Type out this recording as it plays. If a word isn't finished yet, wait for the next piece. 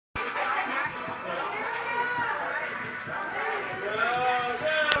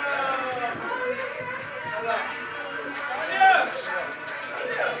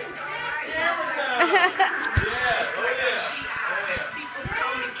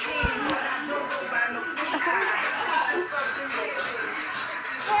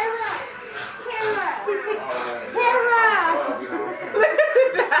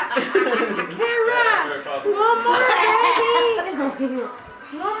One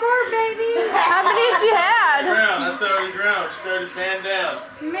more, baby. How many has she had? Ground. That's already ground. She started man down.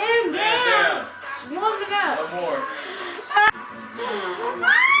 Man down. Warm it up. One more.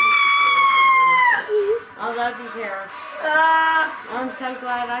 I love you, Cara. I'm so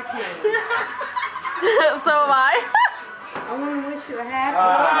glad I came. So am I. I want to wish you a happy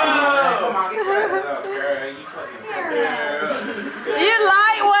Come on, get your ass up, Cara. You fucking You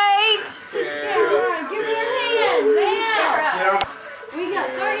lightweight. Cara, give me a hand, man. We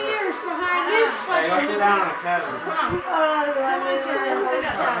got 30 years behind this Hey, go sit down on the couch. Come on.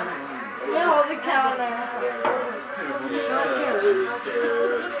 You hold the counter.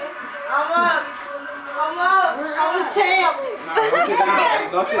 I'm up. I'm a champ.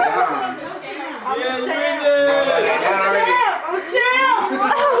 Go sit down. I'm a champ.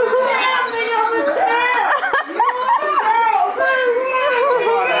 I'm a champ.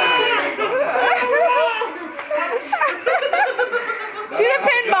 She did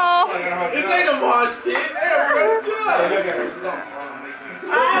pinball. This ain't a mosh pit. Hey,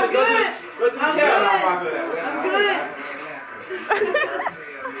 I'm good. I'm good. I'm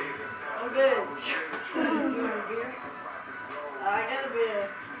good. I got a beer.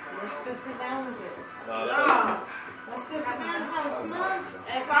 Let's go sit down with it. No. Let's go sit down and have a smoke.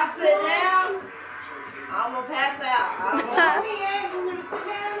 If I sit down, I'm going to pass out. We ain't going to sit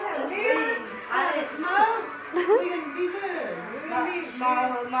down and have a beer. I smoke. We're going to be good.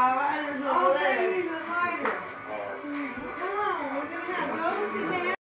 My lighter's